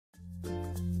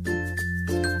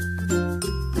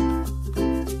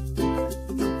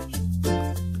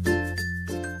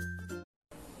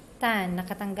Tan,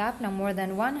 nakatanggap ng more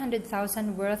than 100,000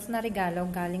 worth na regalo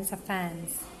galing sa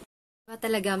fans. Ba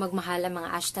talaga magmahal ang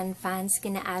mga AshTan fans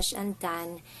kina Ash and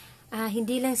Tan.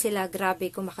 Hindi lang sila grabe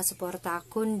kung makasuporta,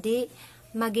 kundi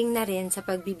maging na rin sa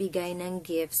pagbibigay ng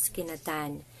gifts kina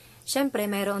Tan. Siyempre,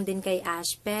 mayroon din kay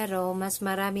Ash, pero mas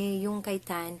marami yung kay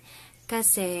Tan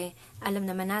kasi alam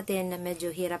naman natin na medyo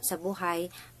hirap sa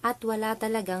buhay at wala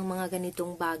talagang mga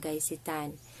ganitong bagay si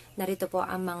Tan. Narito po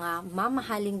ang mga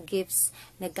mamahaling gifts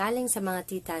na galing sa mga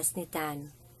titas ni Tan.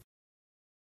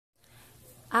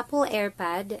 Apple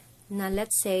AirPod na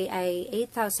let's say ay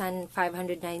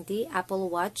 8,590,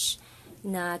 Apple Watch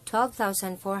na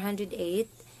 12,408,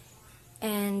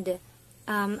 and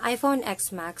iPhone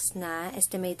X Max na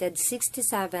estimated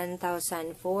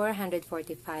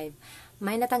 67,445.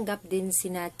 May natanggap din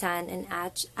sina Tan and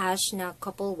Ash na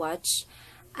couple watch.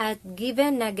 At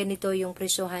given na ganito yung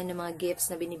presyohan ng mga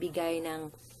gifts na binibigay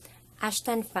ng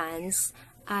AshTan fans,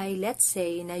 ay let's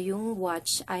say na yung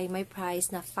watch ay may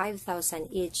price na 5,000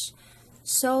 each.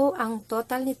 So, ang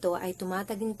total nito ay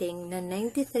tumataginting na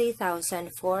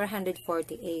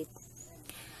 93,448.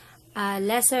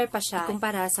 Lesser pa siya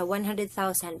kumpara sa 100,000,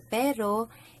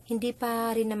 pero hindi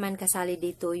pa rin naman kasali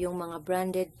dito yung mga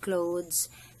branded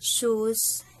clothes,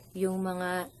 shoes, yung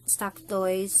mga stock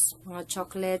toys, mga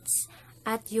chocolates,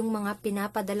 at yung mga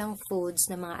pinapadalang foods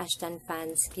ng mga AshTan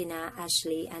fans kina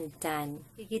Ashley and Tan.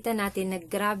 Kikita natin na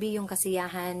grabe yung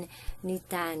kasiyahan ni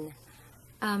Tan.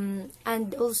 And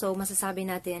also, masasabi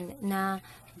natin na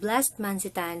blessed man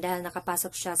si Tan dahil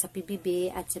nakapasok siya sa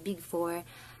PBB at sa Big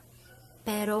 4,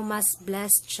 pero mas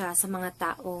blessed siya sa mga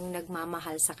taong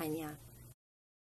nagmamahal sa kanya.